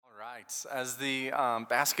right, as the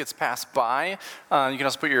baskets pass by, you can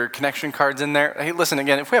also put your connection cards in there. Hey, listen,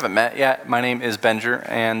 again, if we haven't met yet, my name is Benjer,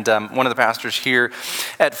 and one of the pastors here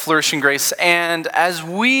at Flourishing Grace. And as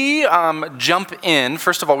we jump in,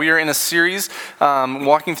 first of all, we are in a series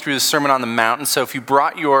walking through the Sermon on the Mount. And so if you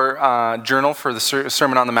brought your journal for the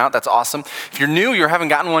Sermon on the Mount, that's awesome. If you're new, you haven't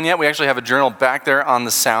gotten one yet, we actually have a journal back there on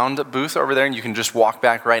the sound booth over there, and you can just walk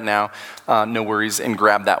back right now, no worries, and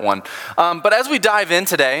grab that one. But as we dive in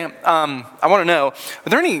today, I want to know, are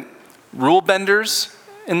there any rule benders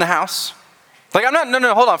in the house?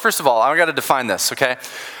 No, hold on. First of all, I got to define this, okay?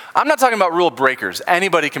 I'm not talking about rule breakers.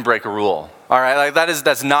 Anybody can break a rule, all right?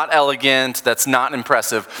 That's not elegant, that's not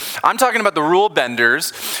impressive. I'm talking about the rule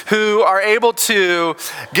benders who are able to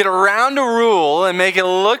get around a rule and make it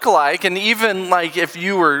look like, and even like if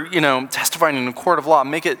you were, testifying in a court of law,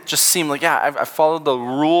 make it just seem like, yeah, I followed the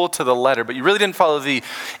rule to the letter, but you really didn't follow the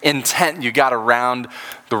intent you got around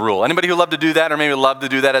the rule. Anybody who loved to do that or maybe loved to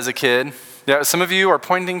do that as a kid? Yeah, some of you are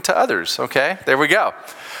pointing to others, okay? There we go.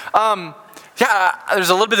 There's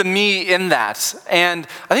a little bit of me in that, and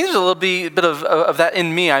I think there's a little bit of that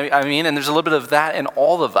in me, and there's a little bit of that in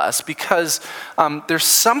all of us, because there's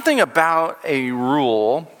something about a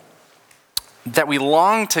rule that we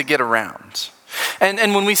long to get around.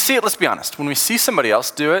 And when we see it, let's be honest, when we see somebody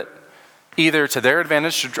else do it, either to their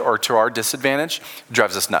advantage or to our disadvantage, it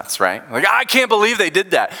drives us nuts, right? Like, I can't believe they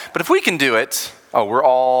did that. But if we can do it, we're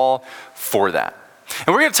all for that.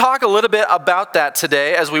 And we're going to talk a little bit about that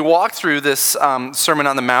today as we walk through this Sermon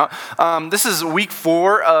on the Mount. This is week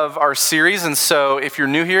 4 of our series, and so if you're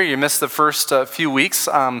new here, you missed the first few weeks.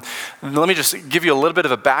 Let me just give you a little bit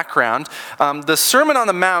of a background. The Sermon on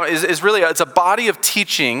the Mount is really, it's a body of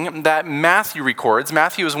teaching that Matthew records.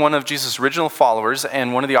 Matthew is one of Jesus' original followers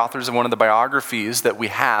and one of the authors of one of the biographies that we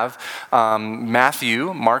have.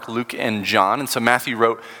 Matthew, Mark, Luke, and John. And so Matthew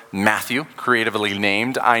wrote Matthew, creatively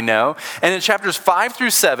named, I know. And in chapters 5 through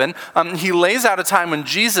 7, he lays out a time when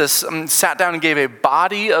Jesus sat down and gave a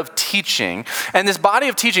body of teaching. And this body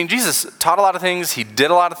of teaching, Jesus taught a lot of things, he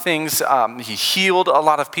did a lot of things, he healed a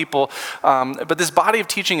lot of people. But this body of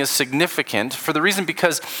teaching is significant for the reason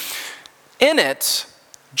because in it,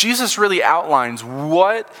 Jesus really outlines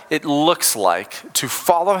what it looks like to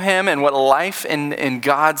follow him and what life in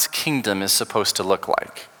God's kingdom is supposed to look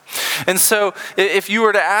like. And so if you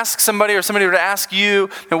were to ask somebody or somebody were to ask you,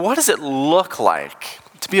 what does it look like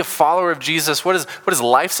to be a follower of Jesus? What is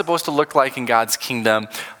life supposed to look like in God's kingdom?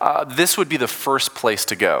 This would be the first place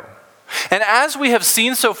to go. And as we have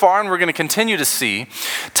seen so far, and we're going to continue to see,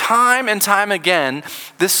 time and time again,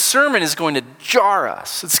 this sermon is going to jar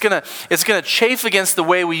us. It's going to chafe against the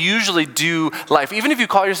way we usually do life. Even if you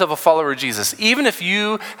call yourself a follower of Jesus, even if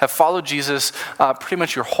you have followed Jesus pretty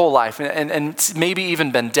much your whole life, and maybe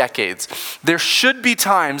even been decades, there should be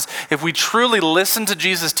times, if we truly listen to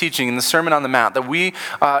Jesus' teaching in the Sermon on the Mount, that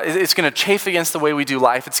it's going to chafe against the way we do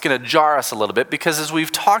life. It's going to jar us a little bit, because as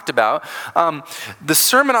we've talked about, the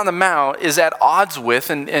Sermon on the Mount is at odds with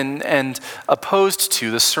and opposed to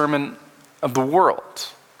the sermon of the world.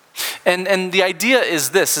 And the idea is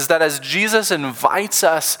this, is that as Jesus invites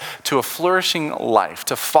us to a flourishing life,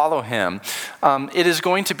 to follow him, it is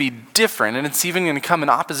going to be different, and it's even going to come in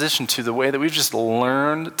opposition to the way that we've just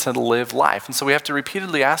learned to live life. And so we have to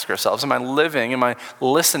repeatedly ask ourselves, am I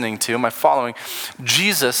listening to, am I following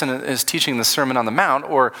Jesus and his teaching the Sermon on the Mount,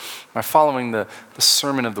 or am I following the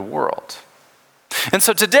sermon of the world? And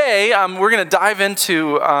so today, we're going to dive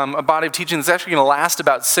into a body of teaching that's actually going to last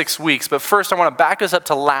about 6 weeks. But first, I want to back us up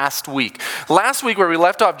to last week. Last week, where we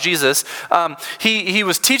left off Jesus, he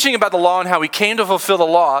was teaching about the law and how he came to fulfill the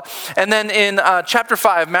law. And then in chapter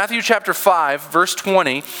 5, Matthew chapter 5, verse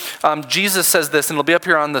 20, Jesus says this, and it'll be up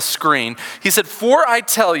here on the screen. He said, "For I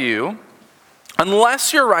tell you,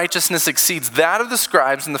 unless your righteousness exceeds that of the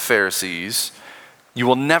scribes and the Pharisees, you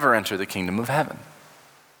will never enter the kingdom of heaven."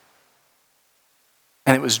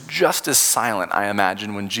 And it was just as silent, I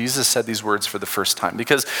imagine, when Jesus said these words for the first time.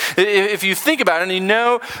 Because if you think about it, and you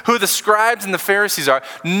know who the scribes and the Pharisees are,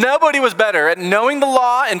 nobody was better at knowing the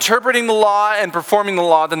law, interpreting the law, and performing the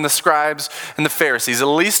law than the scribes and the Pharisees. At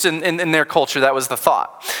least in their culture, that was the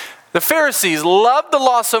thought. The Pharisees loved the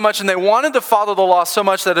law so much, and they wanted to follow the law so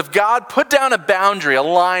much that if God put down a boundary, a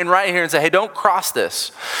line right here and say, hey, don't cross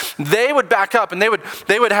this, they would back up and they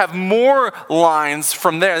would have more lines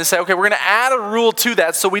from there. They say, okay, we're going to add a rule to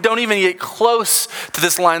that so we don't even get close to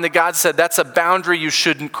this line that God said, that's a boundary you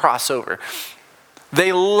shouldn't cross over.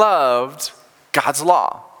 They loved God's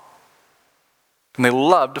law. And they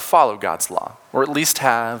loved to follow God's law, or at least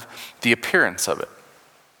have the appearance of it.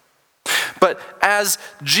 But as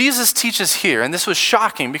Jesus teaches here, and this was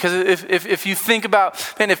shocking, because if you think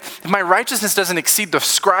about, man, if my righteousness doesn't exceed the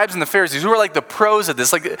scribes and the Pharisees, who are like the pros at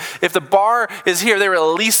this, like if the bar is here, they were at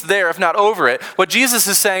least there, if not over it. What Jesus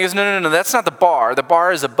is saying is, no, that's not the bar. The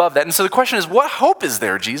bar is above that. And so the question is, what hope is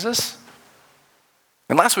there, Jesus?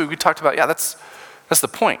 And last week we talked about, that's the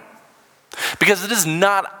point. Because it is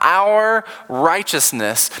not our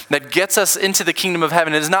righteousness that gets us into the kingdom of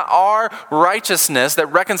heaven. It is not our righteousness that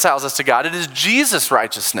reconciles us to God. It is Jesus'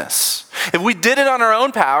 righteousness. If we did it on our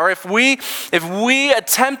own power, if we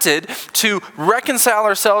attempted to reconcile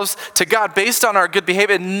ourselves to God based on our good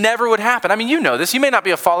behavior, it never would happen. I mean, you know this. You may not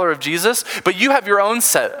be a follower of Jesus, but you have your own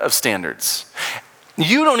set of standards.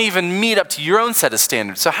 You don't even meet up to your own set of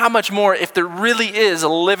standards. So how much more, if there really is a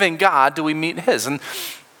living God, do we meet his? And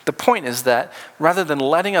the point is that rather than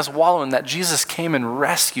letting us wallow in that, Jesus came and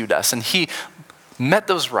rescued us, and he met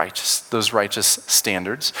those righteous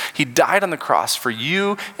standards. He died on the cross for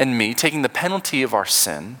you and me, taking the penalty of our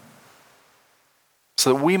sin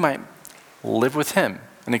so that we might live with him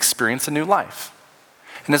and experience a new life.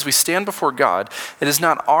 And as we stand before God, it is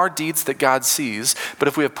not our deeds that God sees, but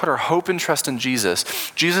if we have put our hope and trust in Jesus,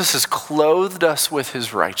 Jesus has clothed us with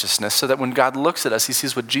his righteousness so that when God looks at us, he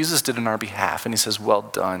sees what Jesus did on our behalf, and he says, well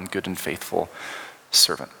done, good and faithful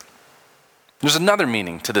servant. There's another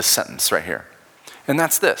meaning to this sentence right here, and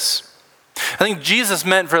that's this. I think Jesus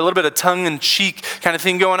meant for a little bit of tongue-in-cheek kind of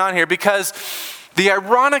thing going on here, because the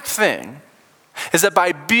ironic thing is that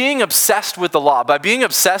by being obsessed with the law, by being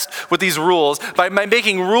obsessed with these rules, by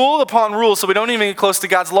making rule upon rule so we don't even get close to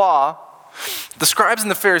God's law, the scribes and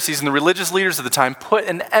the Pharisees and the religious leaders of the time put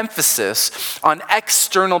an emphasis on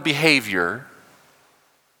external behavior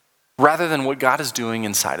rather than what God is doing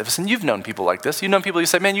inside of us. And you've known people like this. You've known people who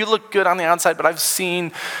say, man, you look good on the outside, but I've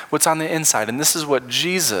seen what's on the inside. And this is what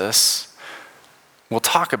Jesus will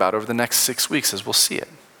talk about over the next 6 weeks as we'll see it.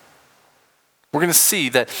 We're going to see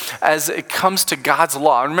that as it comes to God's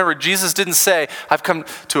law, and remember, Jesus didn't say, I've come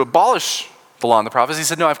to abolish the law and the prophets. He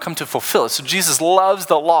said, no, I've come to fulfill it. So Jesus loves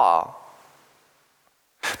the law.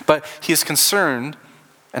 But he is concerned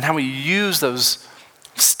in how we use those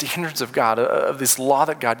standards of God, of this law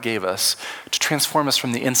that God gave us, to transform us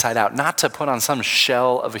from the inside out, not to put on some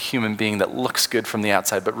shell of a human being that looks good from the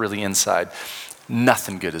outside, but really inside,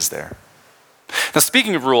 nothing good is there. Now,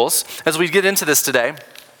 speaking of rules, as we get into this today,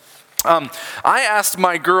 I asked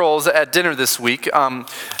my girls at dinner this week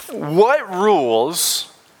what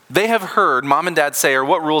rules they have heard mom and dad say, or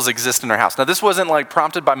what rules exist in our house. Now, this wasn't like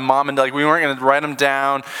prompted by mom and dad. Like, we weren't going to write them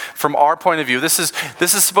down from our point of view. This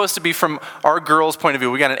is supposed to be from our girls' point of view.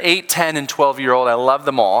 We got an 8, 10, and 12-year-old. I love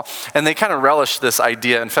them all. And they kind of relish this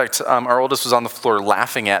idea. In fact, our oldest was on the floor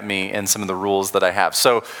laughing at me and some of the rules that I have.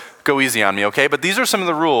 So go easy on me, okay? But these are some of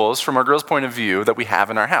the rules from our girls' point of view that we have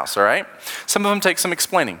in our house, all right? Some of them take some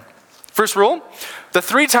explaining. First rule, the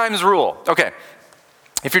 3 times rule. Okay,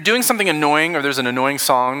 if you're doing something annoying or there's an annoying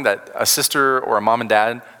song that a sister or a mom and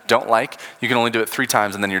dad don't like, you can only do it 3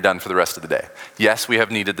 times and then you're done for the rest of the day. Yes, we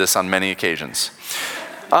have needed this on many occasions.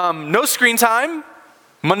 No screen time,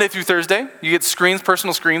 Monday through Thursday. You get screens,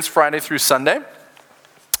 personal screens, Friday through Sunday.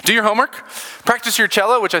 Do your homework. Practice your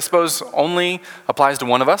cello, which I suppose only applies to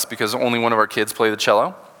one of us because only one of our kids play the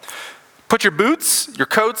cello. Put your boots, your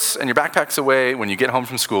coats, and your backpacks away when you get home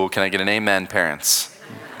from school. Can I get an amen, parents?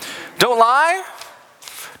 Don't lie.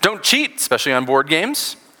 Don't cheat, especially on board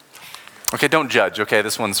games. Okay, don't judge. Okay,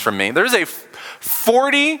 this one's from me. There's a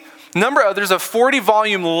 40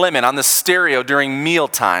 volume limit on the stereo during meal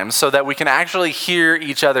time so that we can actually hear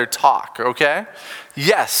each other talk, okay?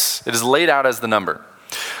 Yes, it is laid out as the number.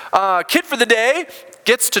 Kid for the day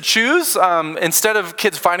gets to choose. Instead of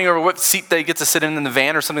kids fighting over what seat they get to sit in the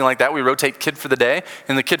van or something like that, we rotate kid for the day,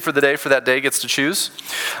 and the kid for the day for that day gets to choose.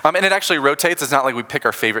 And it actually rotates. It's not like we pick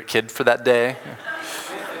our favorite kid for that day.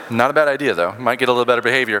 Not a bad idea, though. Might get a little better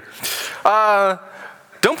behavior.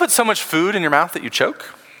 Don't put so much food in your mouth that you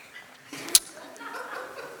choke.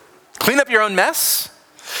 Clean up your own mess.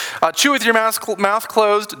 Chew with your mouth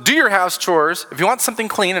closed. Do your house chores. If you want something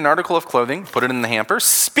clean, an article of clothing, put it in the hamper.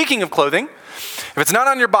 Speaking of clothing, if it's not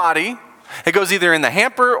on your body, it goes either in the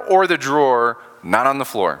hamper or the drawer, not on the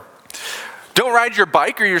floor. Don't ride your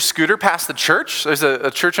bike or your scooter past the church. There's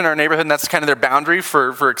a church in our neighborhood, and that's kind of their boundary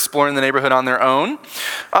for exploring the neighborhood on their own.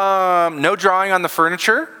 No drawing on the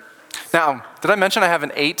furniture. Now, did I mention I have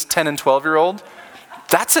an 8, 10, and 12-year-old?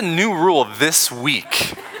 That's a new rule this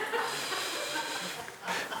week.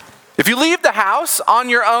 If you leave the house on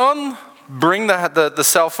your own, bring the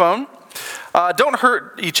cell phone. Don't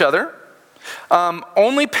hurt each other.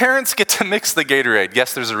 Only parents get to mix the Gatorade.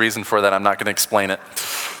 Yes, there's a reason for that. I'm not going to explain it.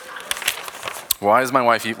 Why is my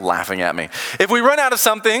wife laughing at me? If we run out of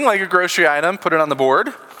something, like a grocery item, put it on the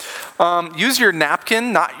board. Use your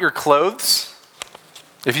napkin, not your clothes.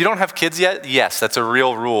 If you don't have kids yet, yes, that's a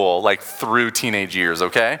real rule, like through teenage years,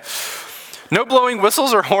 okay? No blowing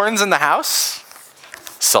whistles or horns in the house.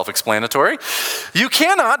 Self-explanatory. You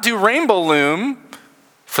cannot do rainbow loom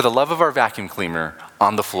for the love of our vacuum cleaner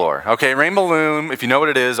on the floor. Okay, rainbow loom, if you know what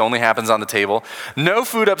it is, only happens on the table. No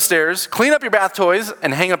food upstairs. Clean up your bath toys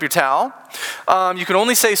and hang up your towel. You can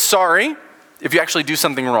only say sorry if you actually do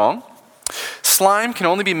something wrong. Slime can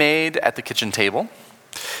only be made at the kitchen table.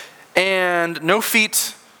 And no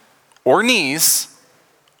feet or knees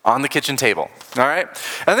on the kitchen table. All right?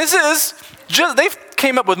 And this is just, they've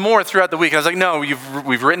came up with more throughout the week. I was like, no,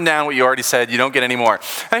 we've written down what you already said. You don't get any more.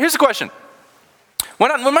 Now, here's the question.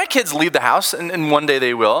 When my kids leave the house, and one day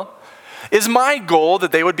they will, is my goal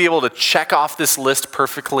that they would be able to check off this list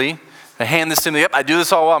perfectly and hand this to me? Yep, I do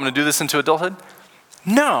this all well. I'm going to do this into adulthood.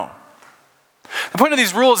 No. The point of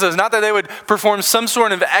these rules is not that they would perform some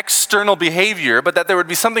sort of external behavior, but that there would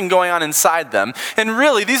be something going on inside them. And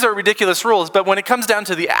really, these are ridiculous rules, but when it comes down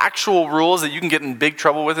to the actual rules that you can get in big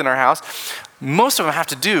trouble with in our house, most of them have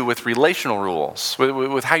to do with relational rules,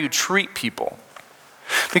 with how you treat people.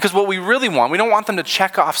 Because what we really want, we don't want them to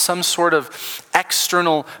check off some sort of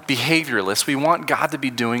external behavior list. We want God to be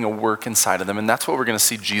doing a work inside of them, and that's what we're going to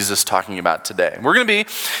see Jesus talking about today. We're going to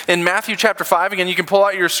be in Matthew chapter 5. Again, you can pull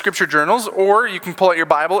out your scripture journals, or you can pull out your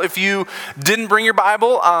Bible. If you didn't bring your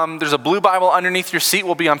Bible, there's a blue Bible underneath your seat.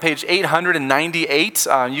 We'll be on page 898.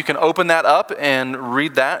 You can open that up and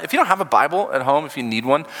read that. If you don't have a Bible at home, if you need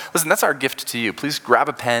one, listen, that's our gift to you. Please grab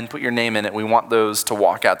a pen, put your name in it. We want those to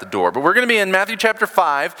walk out the door. But we're going to be in Matthew chapter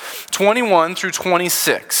 5, 21 through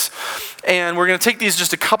 26. And we're going to take these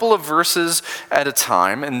just a couple of verses at a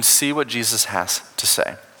time and see what Jesus has to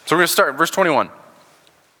say. So we're going to start verse 21.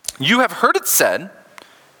 You have heard it said,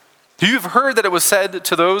 you have heard that it was said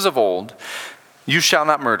to those of old, you shall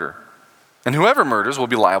not murder, and whoever murders will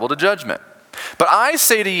be liable to judgment. But I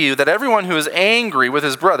say to you that everyone who is angry with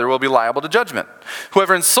his brother will be liable to judgment.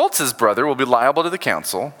 Whoever insults his brother will be liable to the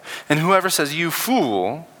council, and whoever says, you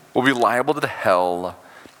fool, will be liable to the hell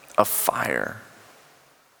of fire.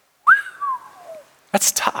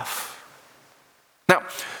 That's tough. Now,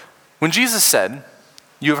 when Jesus said,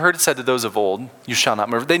 you have heard it said to those of old, you shall not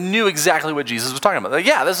murder, they knew exactly what Jesus was talking about. Like,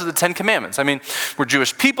 yeah, this is the 10 Commandments. I mean, we're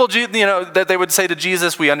Jewish people, that they would say to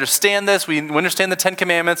Jesus, we understand this, we understand the 10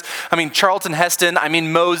 Commandments. I mean, Charlton Heston,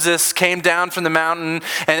 Moses came down from the mountain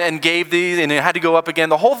and gave these, and it had to go up again,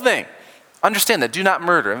 the whole thing. Understand that, do not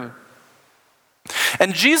murder.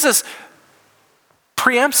 And Jesus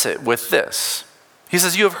preempts it with this. He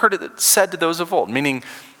says, you have heard it said to those of old, meaning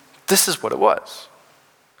this is what it was.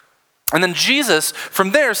 And then Jesus,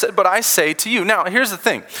 from there, said, but I say to you. Now, here's the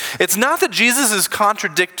thing. It's not that Jesus is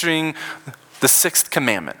contradicting the 6th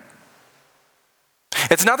commandment.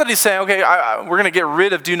 It's not that he's saying, okay, we're going to get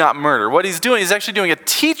rid of do not murder. What he's doing, he's actually doing a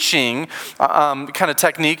teaching kind of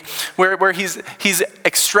technique where he's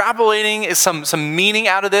extrapolating some meaning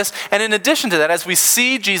out of this. And in addition to that, as we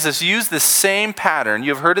see Jesus use this same pattern,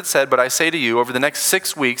 you have heard it said, but I say to you, over the next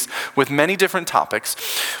 6 weeks with many different topics,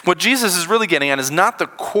 what Jesus is really getting at is not the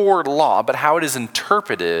core law, but how it is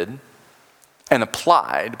interpreted and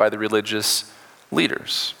applied by the religious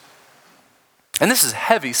leaders. And this is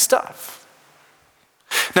heavy stuff.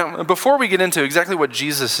 Now, before we get into exactly what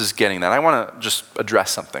Jesus is getting at, I want to just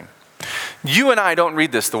address something. You and I don't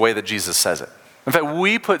read this the way that Jesus says it. In fact,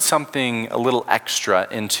 we put something a little extra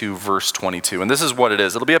into verse 22, and this is what it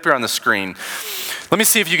is. It'll be up here on the screen. Let me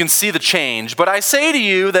see if you can see the change. But I say to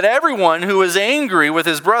you that everyone who is angry with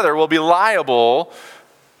his brother will be liable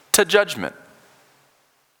to judgment.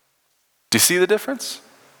 Do you see the difference?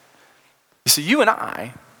 You see, you and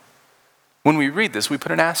I, when we read this, we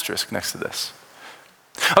put an asterisk next to this.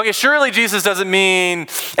 Okay, surely Jesus doesn't mean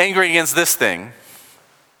angry against this thing.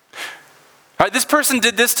 All right, this person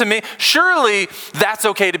did this to me. Surely that's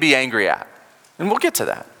okay to be angry at. And we'll get to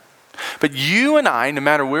that. But you and I, no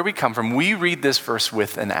matter where we come from, we read this verse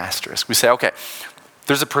with an asterisk. We say, okay,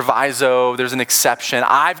 there's a proviso, there's an exception.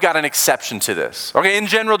 I've got an exception to this. Okay, in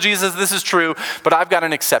general, Jesus, this is true, but I've got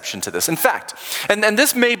an exception to this. In fact, and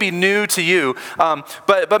this may be new to you,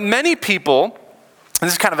 but many people and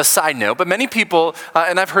this is kind of a side note, but many people,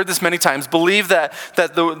 and I've heard this many times, believe that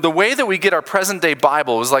the way that we get our present-day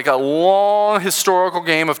Bible was like a long historical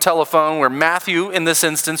game of telephone where Matthew, in this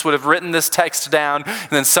instance, would have written this text down, and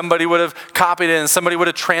then somebody would have copied it, and somebody would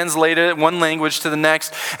have translated it one language to the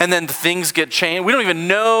next, and then things get changed. We don't even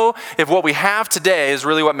know if what we have today is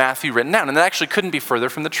really what Matthew written down, and that actually couldn't be further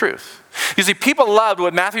from the truth. You see, people loved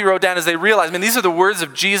what Matthew wrote down as they realized, these are the words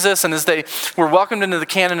of Jesus, and as they were welcomed into the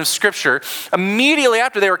canon of Scripture, immediately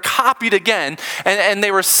after they were copied again, and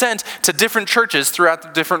they were sent to different churches throughout the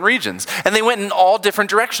different regions. And they went in all different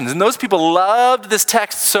directions. And those people loved this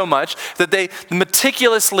text so much that they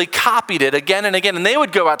meticulously copied it again and again, and they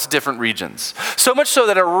would go out to different regions. So much so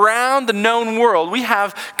that around the known world, we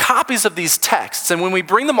have copies of these texts. And when we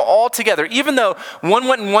bring them all together, even though one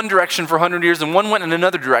went in one direction for 100 years and one went in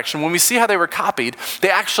another direction, when we see how they were copied, they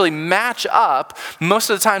actually match up most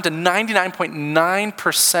of the time to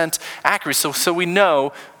 99.9% accuracy. So we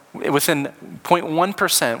know within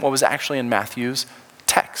 0.1% what was actually in Matthew's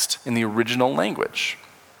text in the original language.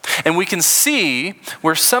 And we can see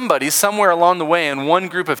where somebody, somewhere along the way in one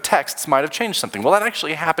group of texts might have changed something. Well, that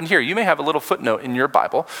actually happened here. You may have a little footnote in your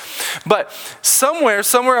Bible. But somewhere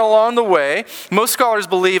along the way, most scholars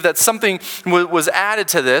believe that something was added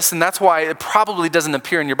to this, and that's why it probably doesn't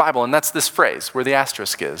appear in your Bible. And that's this phrase where the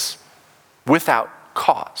asterisk is, without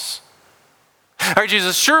cause. All right,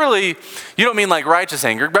 Jesus, surely you don't mean like righteous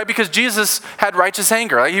anger, right? Because Jesus had righteous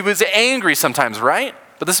anger. Like he was angry sometimes, right?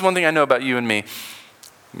 But this is one thing I know about you and me.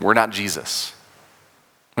 We're not Jesus.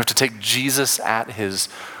 We have to take Jesus at his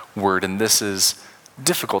word, and this is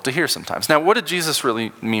difficult to hear sometimes. Now, what did Jesus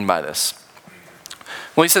really mean by this?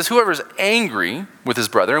 Well, he says, whoever's angry with his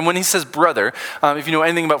brother, and when he says brother, if you know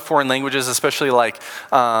anything about foreign languages, especially like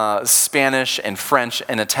Spanish and French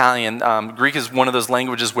and Italian, Greek is one of those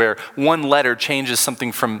languages where one letter changes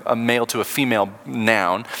something from a male to a female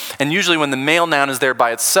noun. And usually when the male noun is there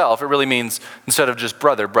by itself, it really means, instead of just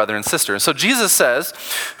brother, brother and sister. So Jesus says,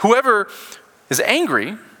 whoever is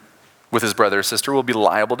angry with his brother or sister will be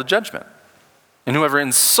liable to judgment. And whoever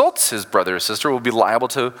insults his brother or sister will be liable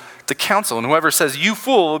to counsel. And whoever says, you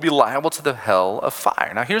fool, will be liable to the hell of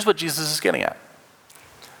fire. Now here's what Jesus is getting at.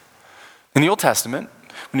 In the Old Testament,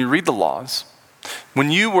 when you read the laws, when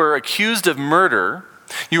you were accused of murder,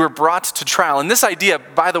 you were brought to trial. And this idea,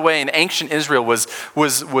 by the way, in ancient Israel was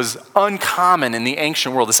uncommon in the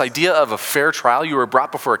ancient world. This idea of a fair trial, you were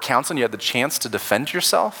brought before a council and you had the chance to defend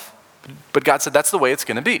yourself. But God said that's the way it's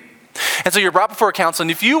going to be. And so you're brought before a council, and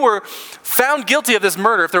if you were found guilty of this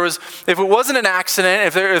murder, if it wasn't an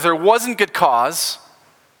accident, if there wasn't good cause,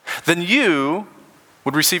 then you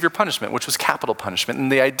would receive your punishment, which was capital punishment. And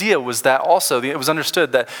the idea was that also, it was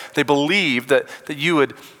understood that they believed that you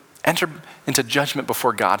would enter into judgment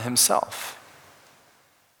before God himself.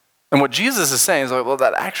 And what Jesus is saying is, well,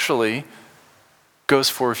 that actually goes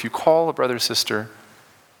for if you call a brother or sister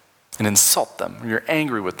and insult them, or you're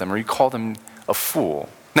angry with them, or you call them a fool.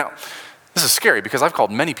 Now, this is scary because I've called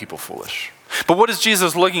many people foolish. But what is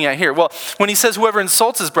Jesus looking at here? Well, when he says whoever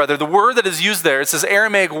insults his brother, the word that is used there, it's this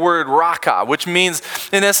Aramaic word raka, which means,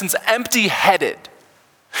 in essence, empty-headed.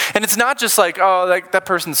 And it's not just like, oh, like that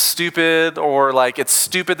person's stupid, or like it's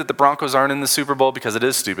stupid that the Broncos aren't in the Super Bowl, because it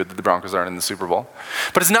is stupid that the Broncos aren't in the Super Bowl.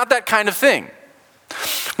 But it's not that kind of thing.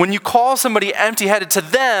 When you call somebody empty-headed, to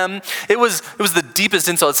them, it was the deepest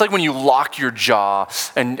insult. It's like when you lock your jaw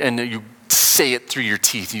and you say it through your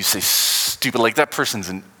teeth. You say stupid, like that person's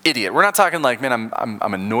an idiot. We're not talking like, man,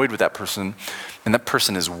 I'm annoyed with that person, and that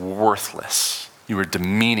person is worthless. You are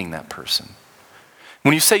demeaning that person.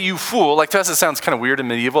 When you say you fool, like to us it sounds kind of weird and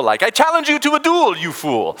medieval, like I challenge you to a duel, you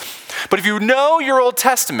fool. But if you know your Old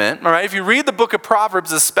Testament, all right, if you read the book of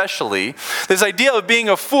Proverbs especially, this idea of being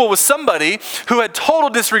a fool was somebody who had total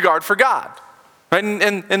disregard for God. Right?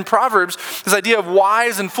 In Proverbs, this idea of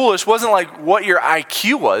wise and foolish wasn't like what your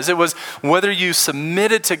IQ was. It was whether you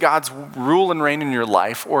submitted to God's rule and reign in your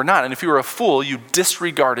life or not. And if you were a fool, you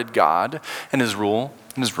disregarded God and his rule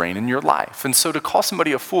and his reign in your life. And so to call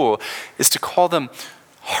somebody a fool is to call them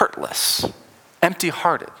heartless,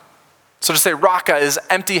 empty-hearted. So to say raka is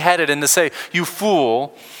empty-headed, and to say you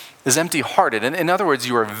fool is empty-hearted. And in other words,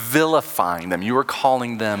 you are vilifying them. You are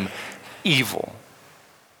calling them evil.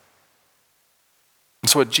 And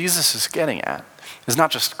so what Jesus is getting at is not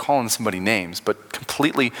just calling somebody names, but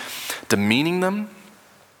completely demeaning them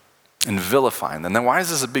and vilifying them. Now, why is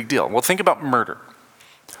this a big deal? Well, think about murder.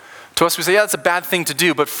 To us, we say, yeah, that's a bad thing to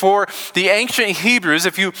do. But for the ancient Hebrews,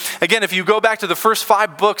 if you go back to the first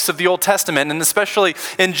 5 books of the Old Testament, and especially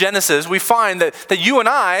in Genesis, we find that you and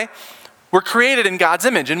I, We're created in God's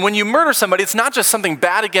image. And when you murder somebody, it's not just something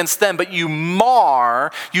bad against them, but you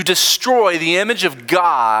destroy the image of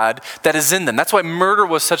God that is in them. That's why murder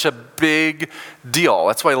was such a big deal.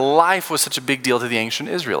 That's why life was such a big deal to the ancient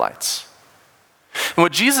Israelites. And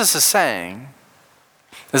what Jesus is saying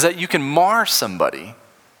is that you can mar somebody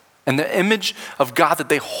and the image of God that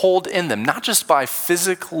they hold in them, not just by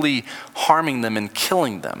physically harming them and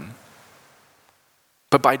killing them,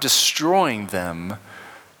 but by destroying them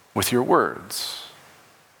with your words.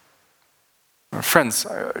 Friends,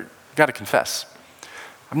 I got to confess,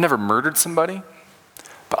 I've never murdered somebody,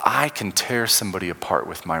 but I can tear somebody apart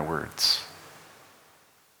with my words.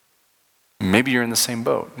 Maybe you're in the same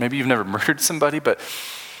boat. Maybe you've never murdered somebody, but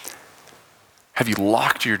have you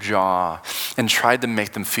locked your jaw and tried to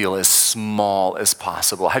make them feel as small as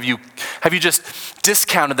possible? Have you just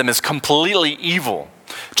discounted them as completely evil?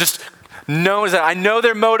 Just know that I know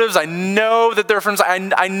their motives, I know that they're friends,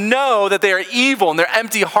 I know that they are evil and they're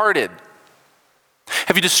empty-hearted.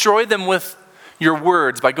 Have you destroyed them with your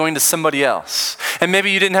words by going to somebody else? And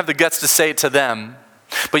maybe you didn't have the guts to say it to them,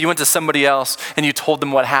 but you went to somebody else and you told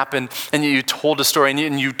them what happened and you told a story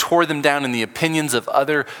and you tore them down in the opinions of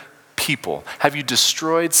other people. Have you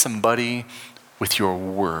destroyed somebody with your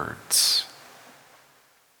words?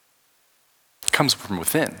 It comes from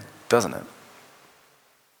within, doesn't it?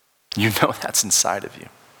 You know that's inside of you.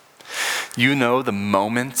 You know the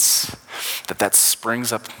moments that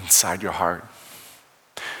springs up inside your heart.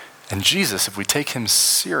 And Jesus, if we take him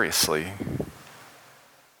seriously,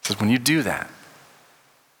 says when you do that,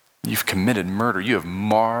 you've committed murder. You have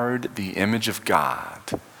marred the image of God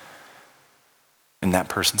in that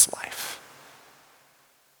person's life.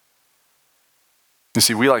 You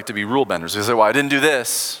see, we like to be rule benders. We say, well, I didn't do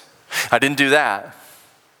this. I didn't do that.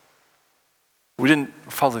 We didn't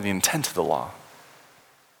follow the intent of the law.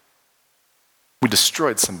 We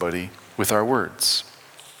destroyed somebody with our words.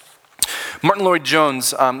 Martin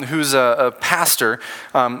Lloyd-Jones, who's a pastor,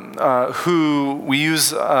 who we use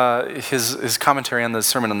his commentary on the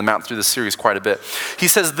Sermon on the Mount through this series quite a bit. He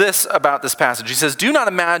says this about this passage. He says, "Do not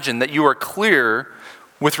imagine that you are clear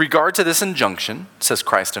with regard to this injunction," says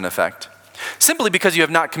Christ in effect, "simply because you have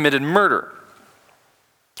not committed murder.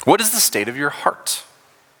 What is the state of your heart?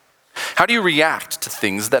 How do you react to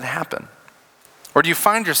things that happen? Or do you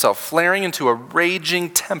find yourself flaring into a raging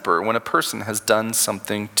temper when a person has done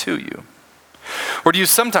something to you? Or do you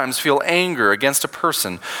sometimes feel anger against a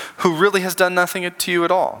person who really has done nothing to you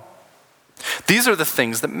at all? These are the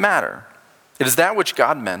things that matter. It is that which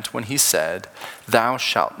God meant when he said, 'Thou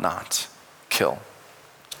shalt not kill.'"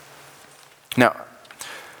 Now,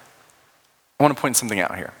 I want to point something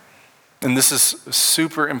out here. And this is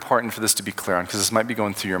super important for this to be clear on, because this might be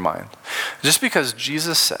going through your mind. Just because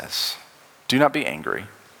Jesus says, "Do not be angry,"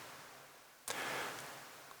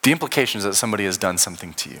 the implication is that somebody has done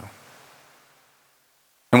something to you.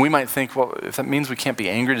 And we might think, well, if that means we can't be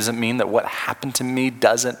angry, does it mean that what happened to me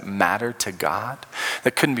doesn't matter to God?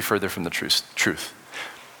 That couldn't be further from the truth.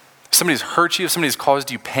 If somebody's hurt you, if somebody's caused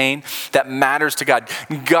you pain, that matters to God.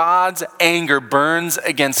 God's anger burns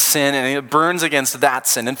against sin, and it burns against that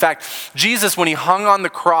sin. In fact, Jesus, when he hung on the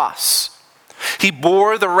cross, he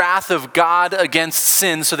bore the wrath of God against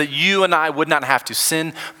sin so that you and I would not have to.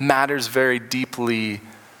 Sin matters very deeply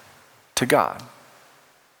to God.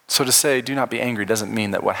 So to say, "Do not be angry," doesn't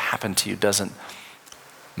mean that what happened to you doesn't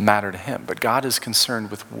matter to him. But God is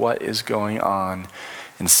concerned with what is going on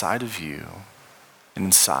inside of you and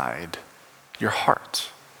inside your heart.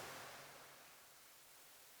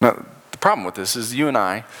 Now, the problem with this is you and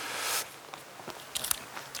I,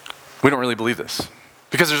 we don't really believe this.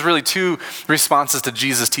 Because there's really two responses to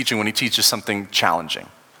Jesus' teaching when he teaches something challenging.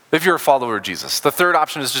 If you're a follower of Jesus. The third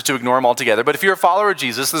option is just to ignore him altogether. But if you're a follower of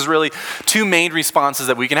Jesus, there's really two main responses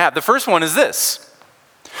that we can have. The first one is this: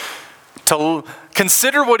 to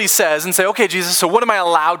consider what he says and say, "Okay, Jesus, so what am I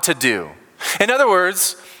allowed to do?" In other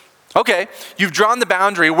words, okay, you've drawn the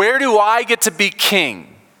boundary. Where do I get to be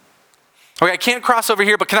king? Okay, I can't cross over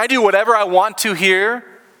here, but can I do whatever I want to here?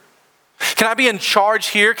 Can I be in charge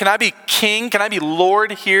here? Can I be king? Can I be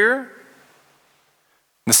Lord here? And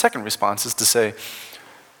the second response is to say,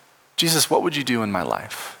 "Jesus, what would you do in my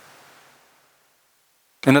life?"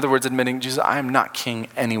 In other words, admitting, "Jesus, I am not king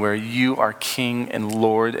anywhere. You are king and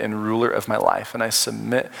Lord and ruler of my life, and I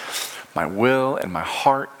submit my will and my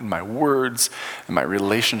heart and my words and my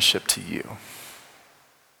relationship to you."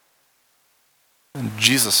 And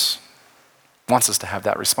Jesus wants us to have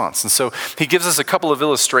that response. And so he gives us a couple of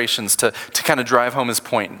illustrations to kind of drive home his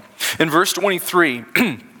point. In verse 23,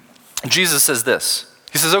 Jesus says this.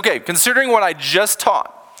 He says, "Okay, considering what I just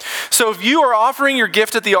taught, so if you are offering your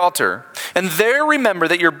gift at the altar and there remember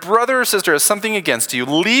that your brother or sister has something against you,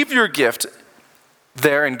 leave your gift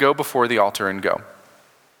there and go before the altar and go.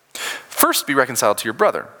 First be reconciled to your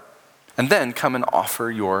brother, and then come and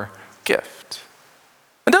offer your gift.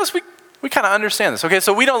 And those we kind of understand this. Okay,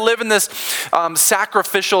 so we don't live in this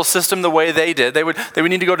sacrificial system the way they did. They would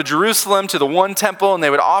need to go to Jerusalem, to the one temple, and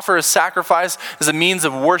they would offer a sacrifice as a means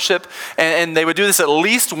of worship. And they would do this at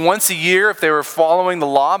least once a year if they were following the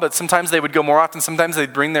law, but sometimes they would go more often. Sometimes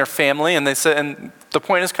they'd bring their family, and the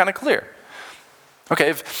point is kind of clear. Okay,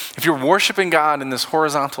 if you're worshiping God in this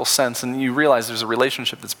horizontal sense and you realize there's a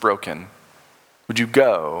relationship that's broken, would you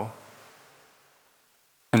go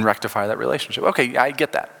and rectify that relationship? Okay, I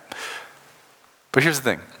get that. But here's the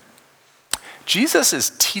thing. Jesus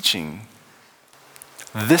is teaching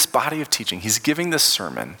this body of teaching. He's giving this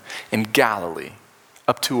sermon in Galilee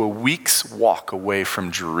up to a week's walk away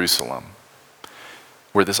from Jerusalem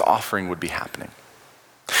where this offering would be happening.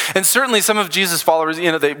 And certainly some of Jesus' followers,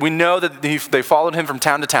 we know that they followed him from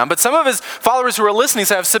town to town, but some of his followers who are listening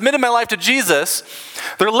say, I've submitted my life to Jesus.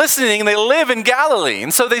 They're listening and they live in Galilee.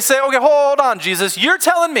 And so they say, okay, hold on, Jesus. You're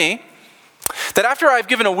telling me that after I've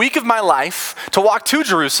given a week of my life to walk to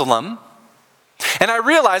Jerusalem, and I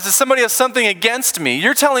realize that somebody has something against me,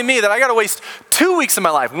 you're telling me that I got to waste 2 weeks of my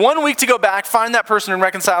life, 1 week to go back, find that person and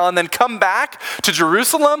reconcile, and then come back to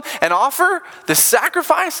Jerusalem and offer this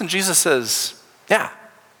sacrifice? And Jesus says, yeah,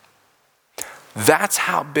 that's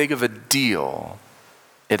how big of a deal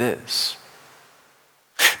it is.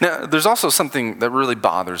 Now, there's also something that really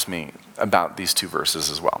bothers me about these two verses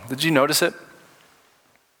as well. Did you notice it?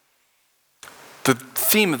 The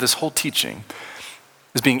theme of this whole teaching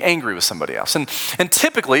is being angry with somebody else. And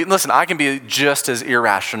typically, listen, I can be just as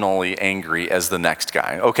irrationally angry as the next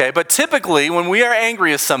guy, okay? But typically, when we are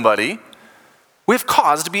angry with somebody, we have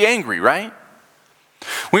cause to be angry, right?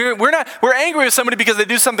 We're angry with somebody because they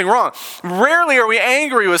do something wrong. Rarely are we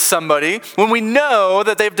angry with somebody when we know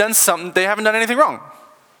that they've done something, they haven't done anything wrong.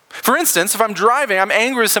 For instance, if I'm driving, I'm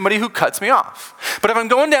angry with somebody who cuts me off. But if I'm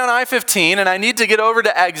going down I-15 and I need to get over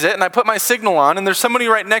to exit and I put my signal on and there's somebody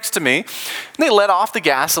right next to me and they let off the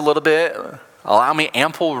gas a little bit, allow me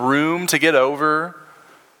ample room to get over,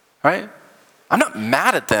 right? I'm not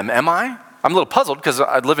mad at them, am I? I'm a little puzzled because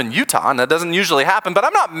I live in Utah and that doesn't usually happen, but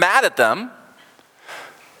I'm not mad at them.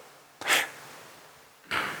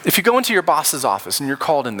 If you go into your boss's office and you're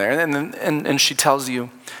called in there and she tells you,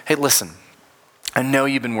 hey, listen, I know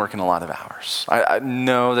you've been working a lot of hours. I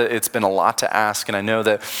know that it's been a lot to ask, and I know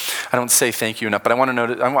that I don't say thank you enough, but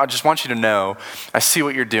I just want you to know, I see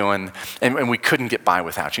what you're doing, and we couldn't get by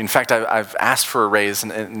without you. In fact, I've asked for a raise,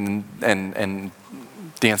 and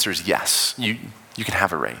the answer is yes. You can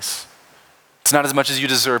have a raise. It's not as much as you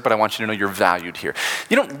deserve, but I want you to know you're valued here.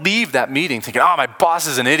 You don't leave that meeting thinking, oh, my boss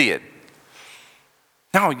is an idiot.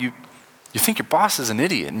 No, you think your boss is an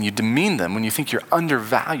idiot and you demean them when you think you're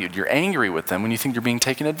undervalued. You're angry with them when you think you're being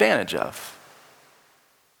taken advantage of.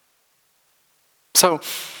 So,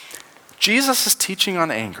 Jesus is teaching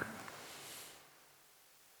on anger.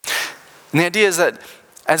 And the idea is that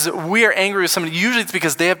as we are angry with somebody, usually it's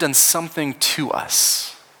because they have done something to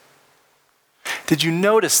us. Did you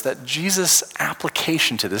notice that Jesus'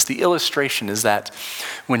 application to this, the illustration, is that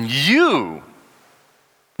when you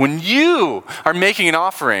are making an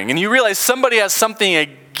offering and you realize somebody has something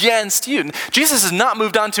against you, Jesus has not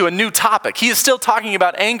moved on to a new topic. He is still talking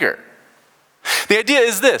about anger. The idea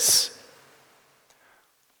is this: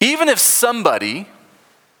 even if somebody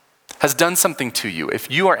has done something to you, if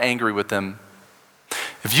you are angry with them,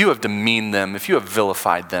 if you have demeaned them, if you have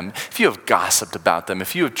vilified them, if you have gossiped about them,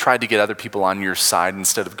 if you have tried to get other people on your side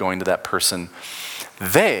instead of going to that person,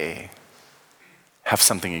 they have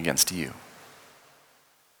something against you.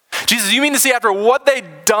 Jesus, you mean to say after what they've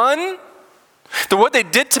done, what they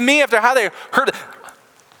did to me, after how they hurt,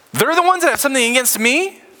 they're the ones that have something against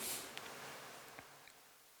me?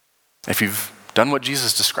 If you've done what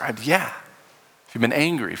Jesus described, yeah. If you've been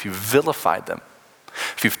angry, if you've vilified them,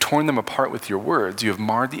 if you've torn them apart with your words, you have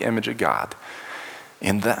marred the image of God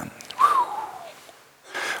in them. Whew.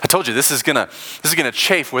 I told you this is gonna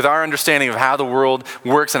chafe with our understanding of how the world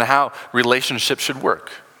works and how relationships should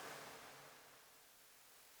work.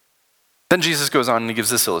 Then Jesus goes on and he gives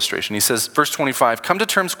this illustration. He says, verse 25, come to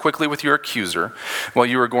terms quickly with your accuser while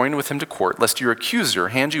you are going with him to court, lest your accuser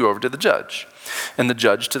hand you over to the judge, and the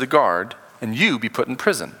judge to the guard, and you be put in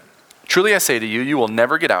prison. Truly I say to you, you will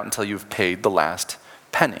never get out until you've paid the last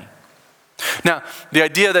penny. Now, the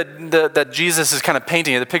idea that Jesus is kind of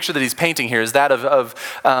painting, the picture that he's painting here is that of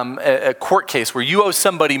a court case where you owe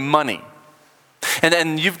somebody money.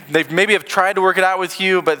 And they maybe have tried to work it out with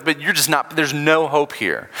you, but you're just not, there's no hope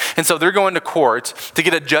here. And so they're going to court to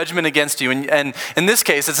get a judgment against you. And in this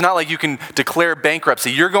case, it's not like you can declare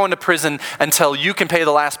bankruptcy. You're going to prison until you can pay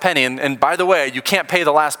the last penny. And by the way, you can't pay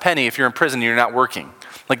the last penny if you're in prison and you're not working.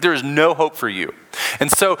 Like, there is no hope for you. And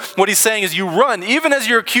so what he's saying is you run, even as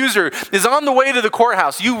your accuser is on the way to the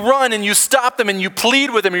courthouse, you run and you stop them and you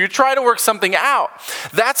plead with them and you try to work something out.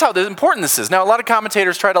 That's how important this is. Now, a lot of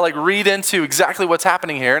commentators try to read into exactly what's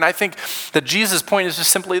happening here. And I think that Jesus' point is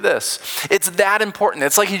just simply this. It's that important.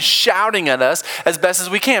 It's like he's shouting at us as best as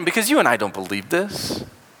we can, because you and I don't believe this.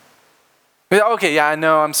 Okay, yeah, I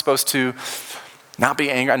know I'm supposed to not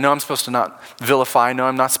be angry. I know I'm supposed to not vilify. I know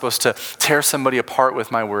I'm not supposed to tear somebody apart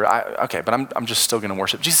with my word. But I'm just still going to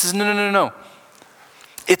worship. Jesus says, no.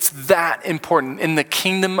 It's that important. In the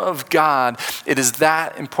kingdom of God, it is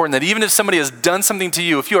that important that even if somebody has done something to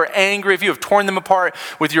you, if you are angry, if you have torn them apart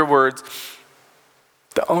with your words,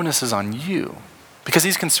 the onus is on you, because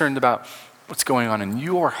he's concerned about what's going on in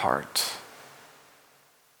your heart.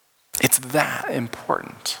 It's that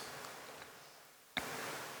important.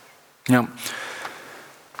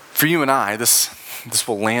 For you and I, this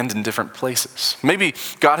will land in different places. Maybe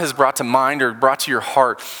God has brought to mind or brought to your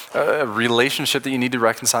heart a relationship that you need to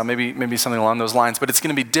reconcile, maybe something along those lines, but it's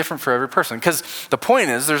going to be different for every person. Because the point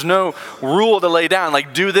is, there's no rule to lay down,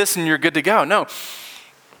 like do this and you're good to go. No,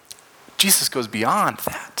 Jesus goes beyond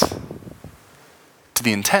that to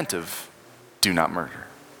the intent of do not murder.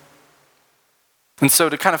 And so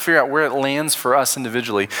to kind of figure out where it lands for us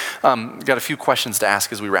individually, we've got a few questions to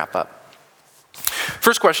ask as we wrap up.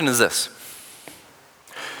 First question is this.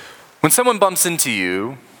 When someone bumps into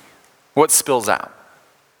you, what spills out?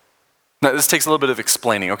 Now, this takes a little bit of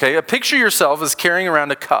explaining, okay? Picture yourself as carrying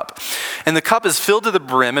around a cup, and the cup is filled to the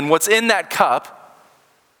brim, and what's in that cup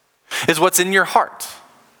is what's in your heart.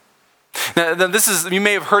 Now, this is, you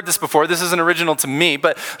may have heard this before, this isn't original to me,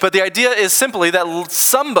 but the idea is simply that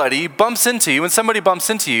somebody bumps into you, when somebody bumps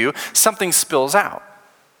into you, something spills out.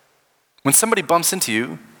 When somebody bumps into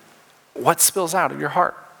you, what spills out of your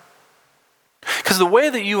heart? Because the way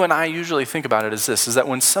that you and I usually think about it is this, is that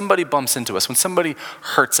when somebody bumps into us, when somebody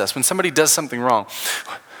hurts us, when somebody does something wrong,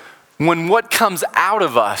 when what comes out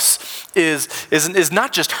of us is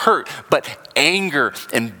not just hurt, but anger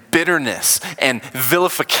and bitterness and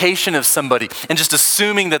vilification of somebody, and just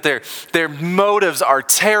assuming that their motives are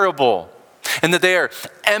terrible, and that they are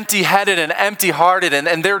empty-headed and empty-hearted,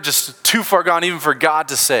 and they're just too far gone even for God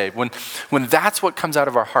to save. When that's what comes out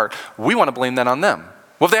of our heart, we want to blame that on them.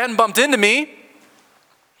 Well, if they hadn't bumped into me,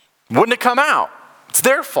 wouldn't it come out? It's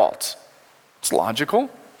their fault. It's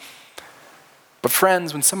logical. But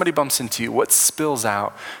friends, when somebody bumps into you, what spills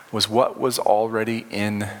out was what was already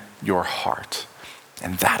in your heart.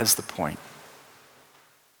 And that is the point.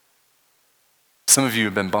 Some of you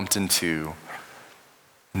have been bumped into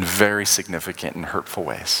in very significant and hurtful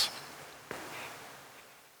ways.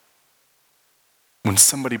 When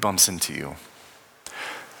somebody bumps into you,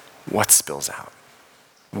 what spills out?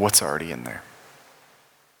 What's already in there?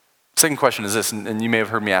 Second question is this, and you may have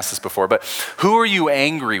heard me ask this before, but who are you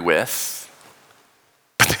angry with,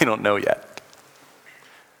 but they don't know yet?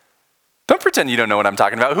 Don't pretend you don't know what I'm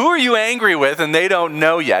talking about. Who are you angry with and they don't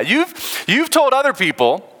know yet? You've told other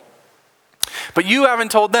people, but you haven't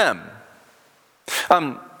told them.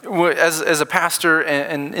 As a pastor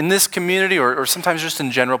and in this community or sometimes just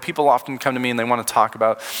in general, people often come to me and they want to talk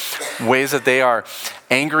about ways that they are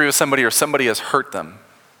angry with somebody or somebody has hurt them.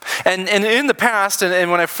 And in the past, and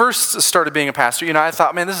when I first started being a pastor, I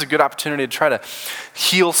thought, man, this is a good opportunity to try to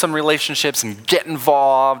heal some relationships and get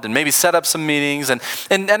involved and maybe set up some meetings. And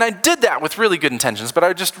I did that with really good intentions, but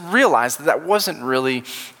I just realized that wasn't really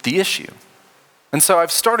the issue. And so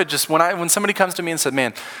I've started just, when somebody comes to me and said,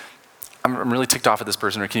 man, I'm really ticked off at this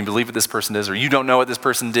person, or can you believe what this person is, or you don't know what this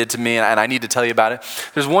person did to me and I need to tell you about it.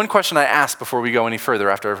 There's one question I ask before we go any further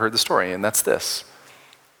after I've heard the story, and that's this.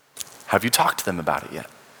 Have you talked to them about it yet?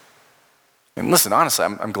 And listen, honestly,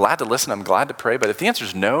 I'm glad to listen, I'm glad to pray, but if the answer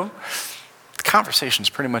is no, the conversation's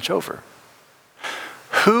pretty much over.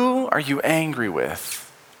 Who are you angry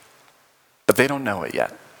with, but they don't know it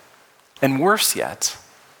yet? And worse yet,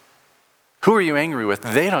 who are you angry with?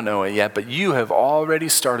 They don't know it yet, but you have already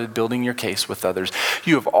started building your case with others.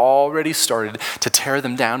 You have already started to tear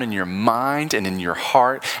them down in your mind and in your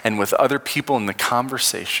heart and with other people in the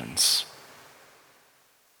conversations.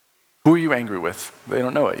 Who are you angry with? They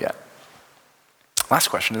don't know it yet. Last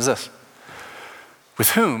question is this.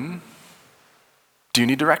 With whom do you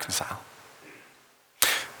need to reconcile?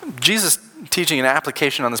 Jesus' teaching and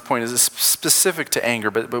application on this point is specific to anger,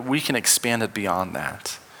 but we can expand it beyond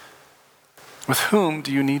that. With whom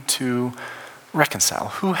do you need to reconcile?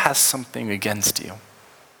 Who has something against you?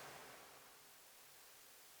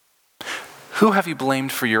 Who have you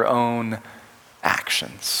blamed for your own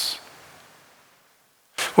actions?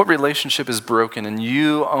 What relationship is broken and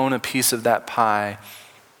you own a piece of that pie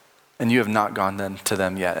and you have not gone to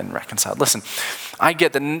them yet and reconciled? Listen, I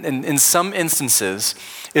get that in some instances,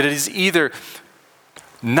 it is either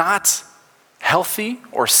not healthy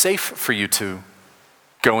or safe for you to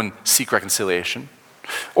go and seek reconciliation,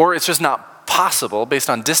 or it's just not possible based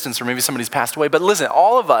on distance, or maybe somebody's passed away. But listen,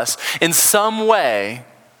 all of us, in some way,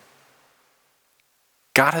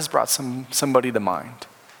 God has brought somebody to mind.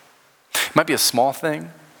 It might be a small thing.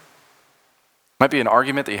 It might be an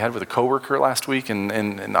argument that you had with a coworker last week,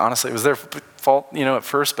 and honestly, it was their fault, at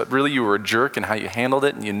first, but really you were a jerk in how you handled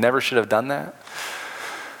it, and you never should have done that.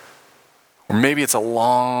 Or maybe it's a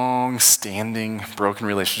long-standing broken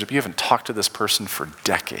relationship. You haven't talked to this person for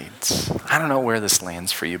decades. I don't know where this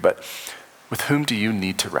lands for you, but with whom do you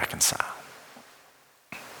need to reconcile?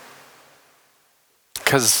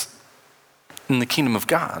 Because in the kingdom of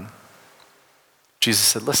God, Jesus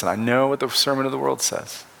said, listen, I know what the sermon of the world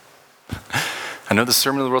says. I know the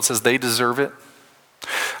sermon of the world says they deserve it.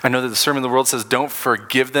 I know that the sermon of the world says don't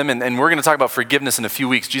forgive them. And we're going to talk about forgiveness in a few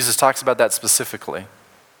weeks. Jesus talks about that specifically.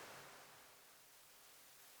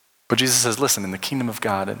 But Jesus says, listen, in the kingdom of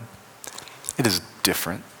God, it is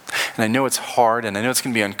different. And I know it's hard, and I know it's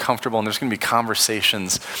going to be uncomfortable, and there's going to be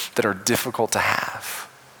conversations that are difficult to have.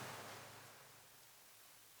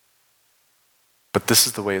 But this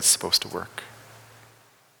is the way it's supposed to work.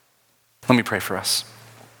 Let me pray for us.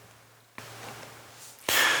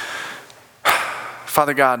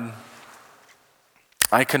 Father God,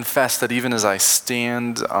 I confess that even as I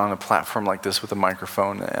stand on a platform like this with a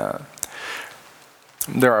microphone,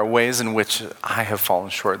 there are ways in which I have fallen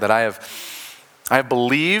short, that I have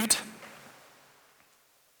believed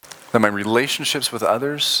that my relationships with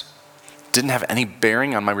others didn't have any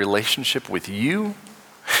bearing on my relationship with you.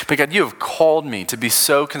 But God, you have called me to be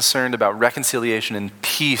so concerned about reconciliation and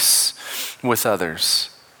peace with others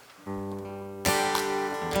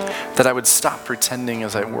that I would stop pretending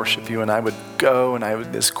as I worship you, and I would go and I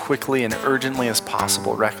would, as quickly and urgently as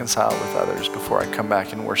possible, reconcile with others before I come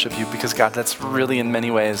back and worship you. Because God, that's really in many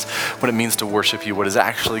ways what it means to worship you, what is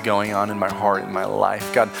actually going on in my heart, in my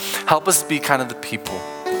life. God, help us be kind of the people.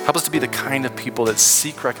 Help us to be the kind of people that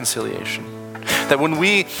seek reconciliation. That when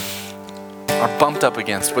we are bumped up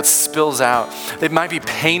against, what spills out, it might be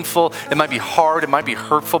painful, it might be hard, it might be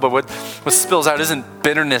hurtful, but what spills out isn't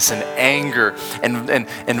bitterness and anger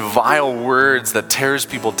and vile words that tears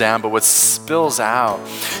people down, but what spills out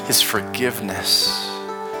is forgiveness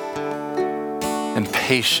and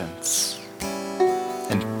patience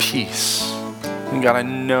and peace. And God, I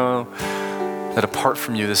know that apart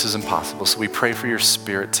from you, this is impossible. So we pray for your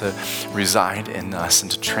Spirit to reside in us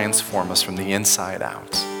and to transform us from the inside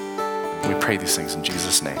out. We pray these things in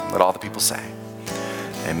Jesus' name. Let all the people say,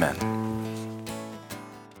 amen.